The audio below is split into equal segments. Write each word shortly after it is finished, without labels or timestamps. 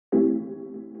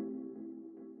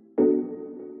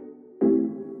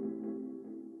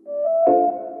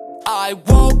I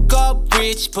woke up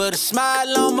rich, put a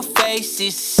smile on my face.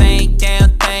 It's the same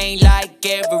damn thing like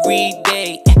every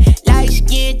day. Light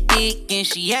skin thick and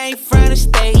she ain't from the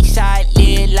States. I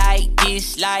live like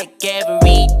this like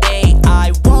every day.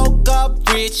 I woke up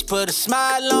rich, put a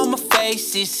smile on my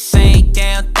face. It's the same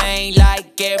damn thing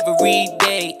like every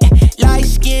day. Light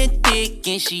skin thick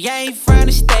and she ain't from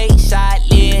the States. I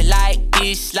live like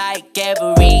this like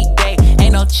every day.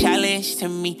 Ain't no challenge to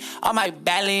me, all my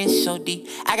balance so deep.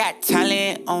 I got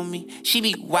talent on me, she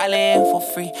be wildin' for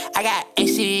free. I got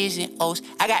X's and O's,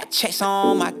 I got checks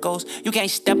on my goals. You can't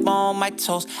step on my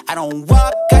toes. I don't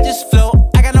walk, I just float,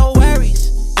 I got no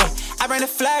worries. Yeah, I bring the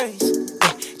flurries.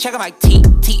 Yeah, check out my teeth.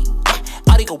 Yeah,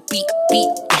 all they go beat.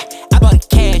 Yeah, I bought the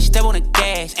cash, step on the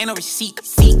gas, ain't no receipt.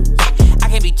 Yeah, I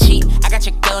can't be cheap. I got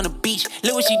your girl on the beach,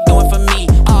 look what she doing for me.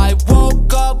 I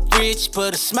woke up rich,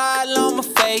 put a smile on my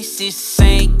face. It's the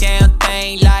same damn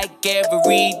thing like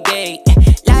every day.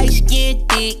 Light skin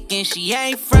thick and she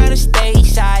ain't from the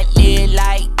States. I live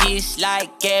like this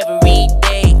like every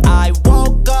day. I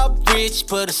woke up rich,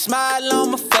 put a smile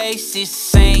on my face. It's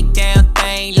the same damn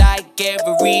thing like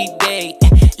every day.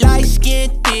 Light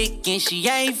skin thick and she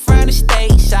ain't from the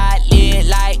States. I live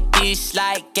like this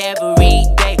like every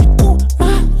day. Ooh,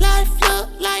 my life look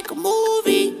like a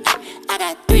movie. I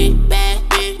got 3 bad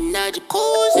bitches in a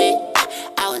jacuzzi.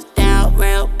 I was down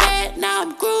real bad, now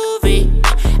I'm groovy.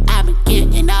 I've been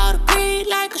getting all the green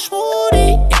like a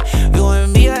smoothie. You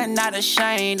and me are not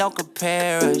ashamed, don't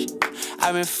compare us.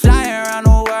 I've been flying around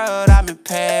the world, I'm in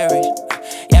Paris.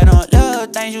 Yeah, no little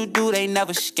things you do, they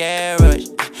never scare us.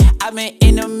 I've been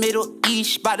in the Middle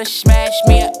East, bout to smash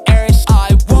me an Eris.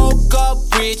 I woke up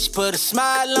rich, put a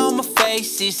smile on my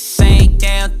face. It's the same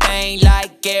damn thing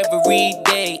like every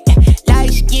day.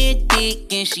 Light skin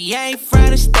thick and she ain't from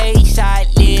the States. I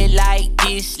live like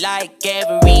this like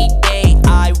every day.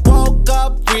 I woke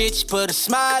up rich, put a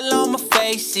smile on my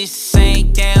face. It's the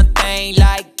same damn thing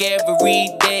like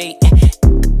every day.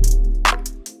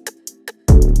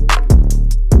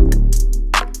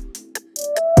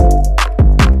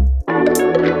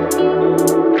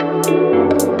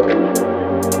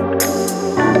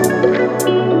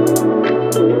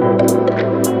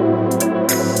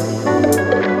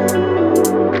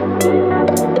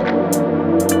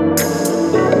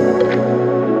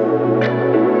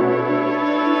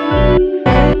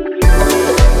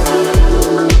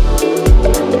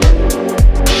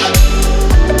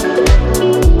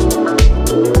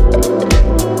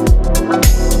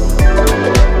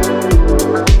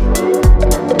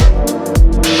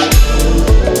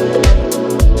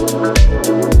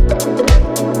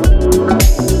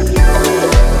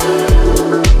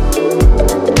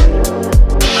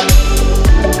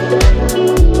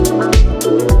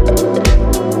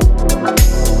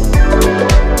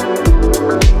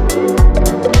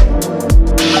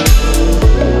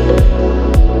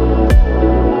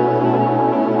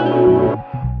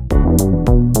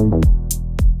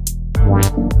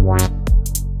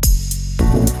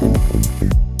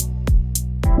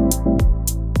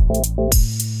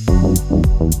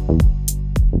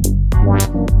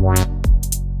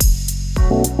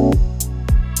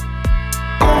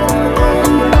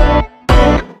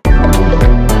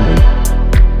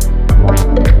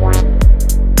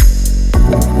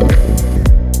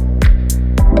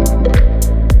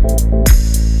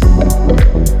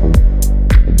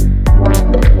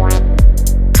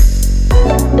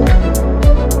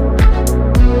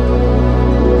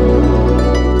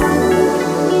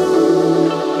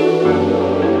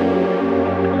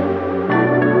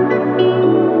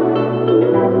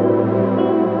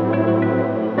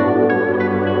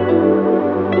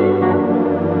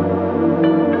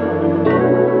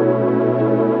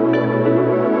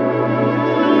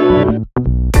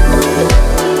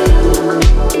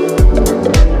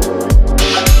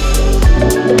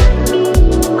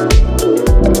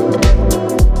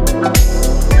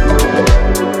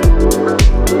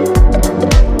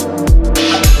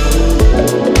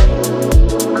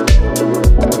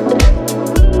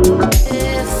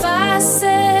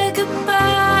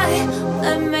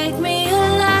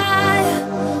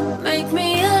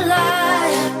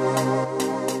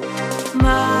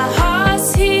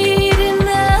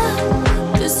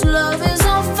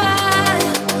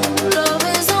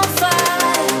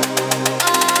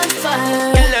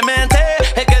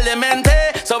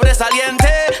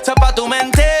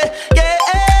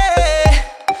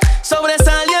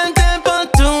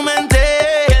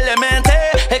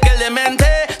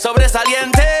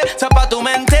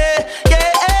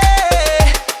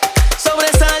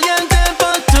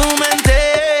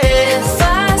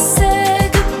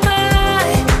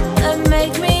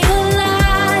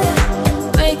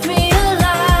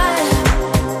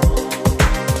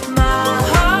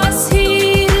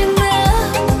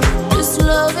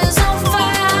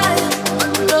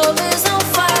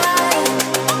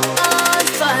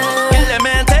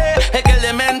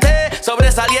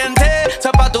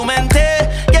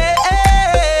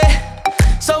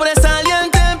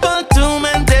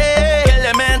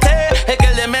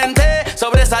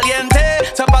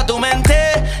 sobresaliente, zapa tu mente,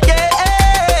 yeah.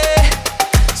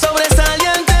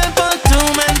 Sobresaliente por tu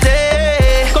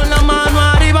mente. Con la mano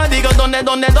arriba digo, ¿dónde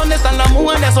están las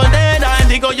mujeres solteras?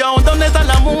 Digo yo, ¿dónde están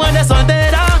las mujeres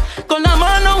solteras? Con la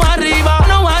mano arriba,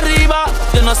 no arriba.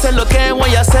 Yo no sé lo que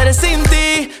voy a hacer sin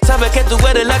ti. Sabes que tú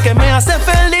eres la que me hace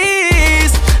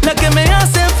feliz, la que me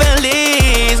hace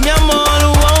feliz, mi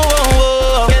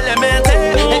amor. Que le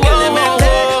mete,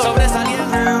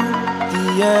 sobresaliente.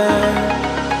 Yeah.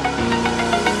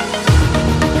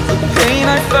 The pain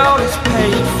I felt is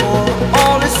paid for,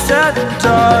 all is said and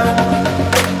done.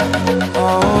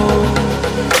 Oh,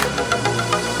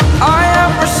 I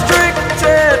am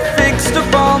restricted, fixed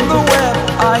upon the web.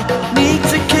 I need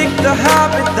to kick the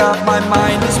habit that my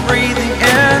mind is breathing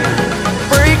in.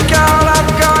 Break out,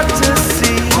 I've got to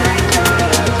see.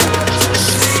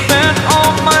 Spent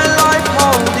all my life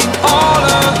holding all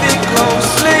of it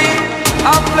closely.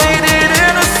 I played it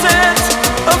innocent,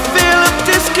 a feel of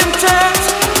discontent.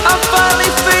 I'm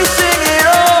finally facing it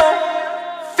all,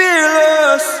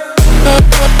 fearless.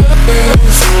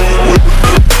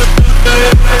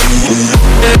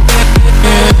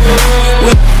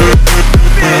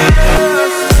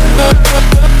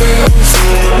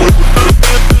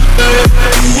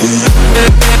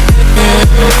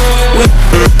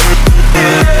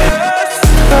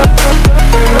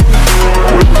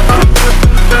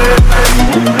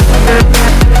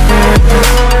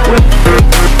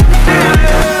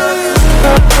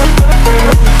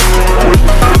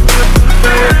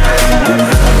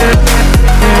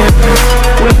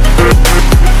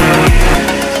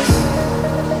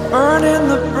 Burning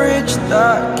the bridge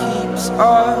that keeps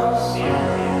us.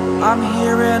 I'm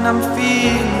here and I'm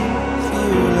feeling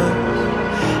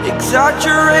fearless.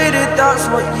 Exaggerated, that's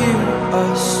what you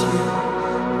assume.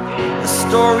 The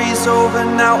story's over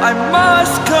now, I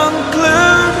must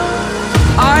conclude.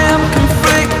 I am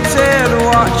conflicted,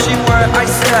 watching where I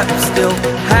step still,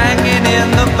 hanging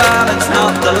in the balance.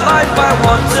 Not the life I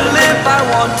want to live, I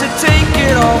want to take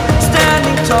it all.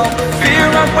 Standing tall,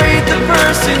 fear outweighed the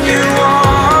person you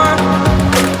are.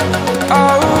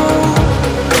 Oh,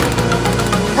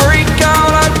 break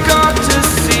out, I've got to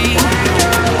see.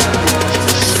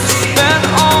 Spent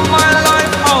all my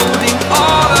life holding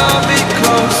all of it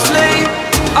closely.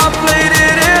 I played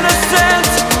it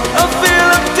innocent, a feel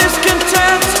of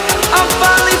discontent. I'm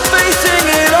finally facing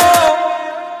it all,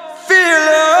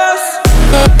 fearless.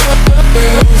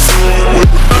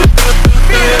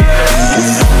 Fearless.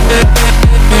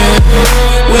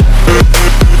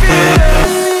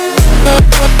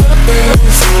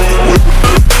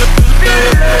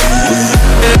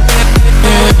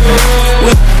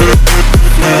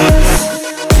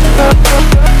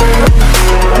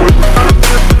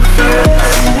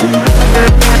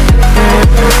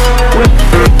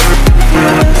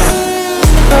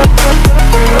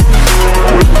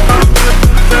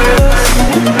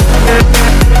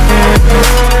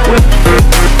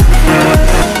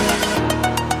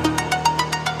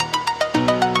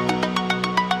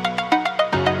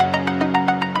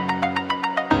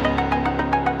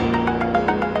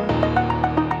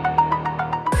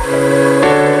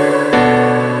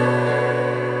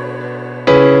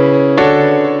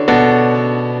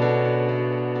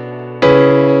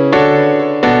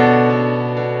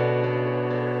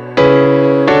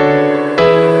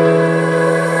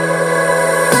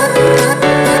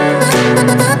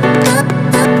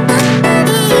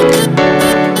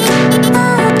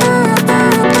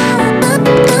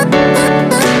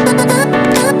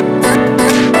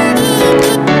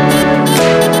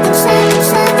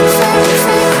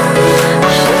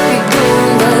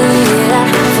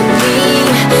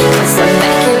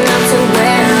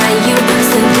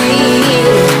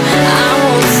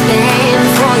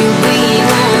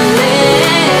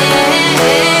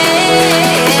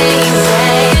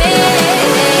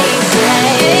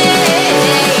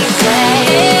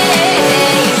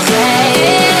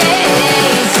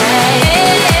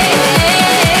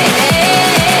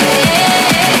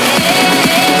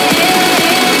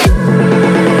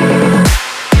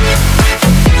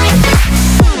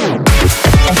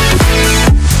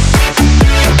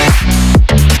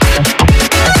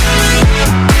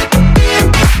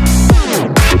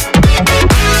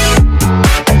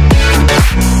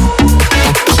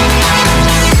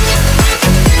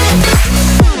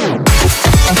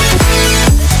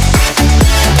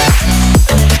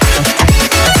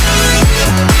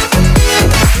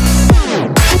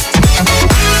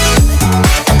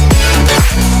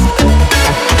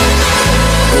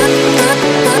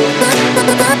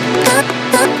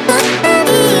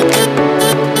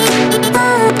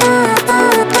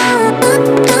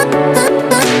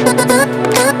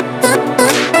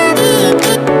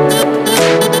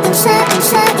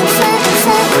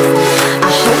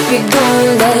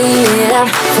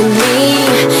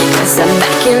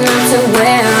 waking up to